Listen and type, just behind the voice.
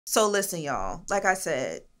So listen, y'all. Like I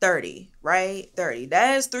said, 30, right? 30.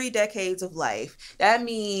 That is 3 decades of life. That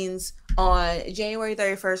means on January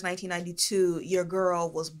 31st, 1992, your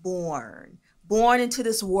girl was born. Born into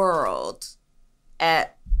this world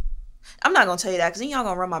at, I'm not gonna tell you that because then y'all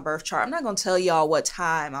gonna run my birth chart. I'm not gonna tell y'all what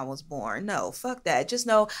time I was born. No, fuck that. Just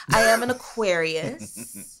know I am an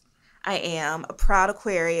Aquarius. I am a proud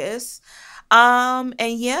Aquarius. And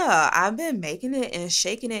yeah, I've been making it and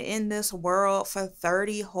shaking it in this world for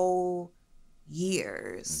 30 whole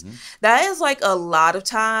years. Mm-hmm. That is like a lot of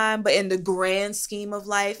time, but in the grand scheme of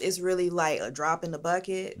life, it's really like a drop in the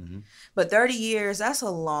bucket. Mm-hmm. But 30 years, that's a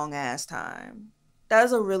long ass time.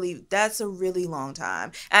 That's a really long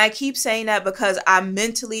time. And I keep saying that because I'm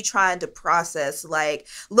mentally trying to process, like,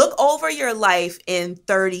 look over your life in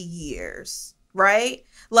 30 years, right?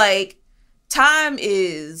 Like, time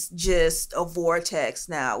is just a vortex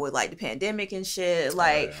now with like the pandemic and shit. Oh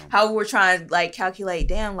Like yeah. how we're trying to like calculate,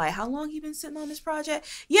 damn, like how long you been sitting on this project?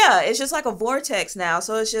 Yeah, it's just like a vortex now.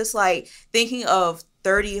 So it's just like thinking of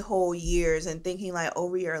 30 whole years and thinking like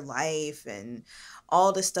over your life and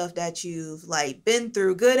all the stuff that you've like been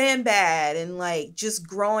through, good and bad, and like just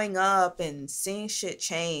growing up and seeing shit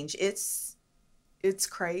change. It's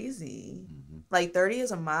crazy. Mm-hmm. Like 30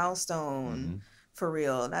 is a milestone Mm-hmm. for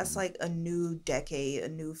real. That's Mm-hmm. like a new decade, a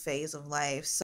new phase of life.